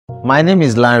My name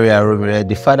is Lanre Aromire,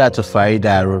 the father to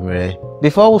Farida Aromire.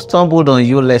 Before we stumbled on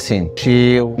uLesson,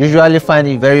 she usually find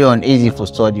it very uneasy to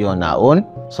study on her own.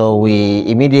 So we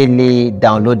immediately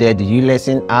downloaded the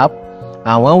uLesson app.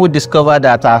 And when we discovered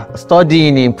that her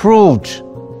studying improved,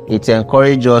 it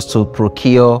encouraged us to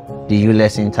procure the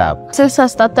uLesson tab. Since I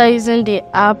started using the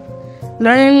app,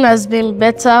 learning has been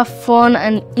better, fun,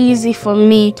 and easy for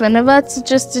me. Whenever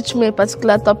teachers teach me a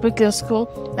particular topic in school,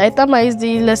 by the time I use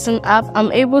the uLesson app,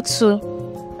 I'm able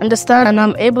to understand and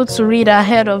I'm able to read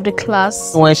ahead of the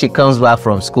class. When she comes back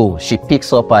from school, she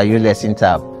picks up her uLesson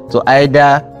tab to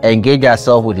either engage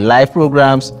herself with live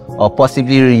programs or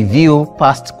possibly review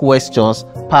past questions,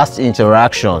 past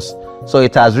interactions. So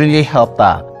it has really helped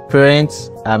her. Parents,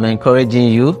 I'm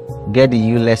encouraging you, get the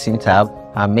uLesson tab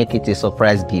and make it a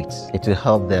surprise gift. It will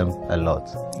help them a lot.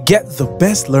 Get the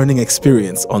best learning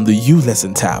experience on the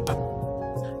uLesson tab.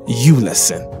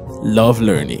 uLesson. Love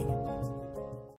learning.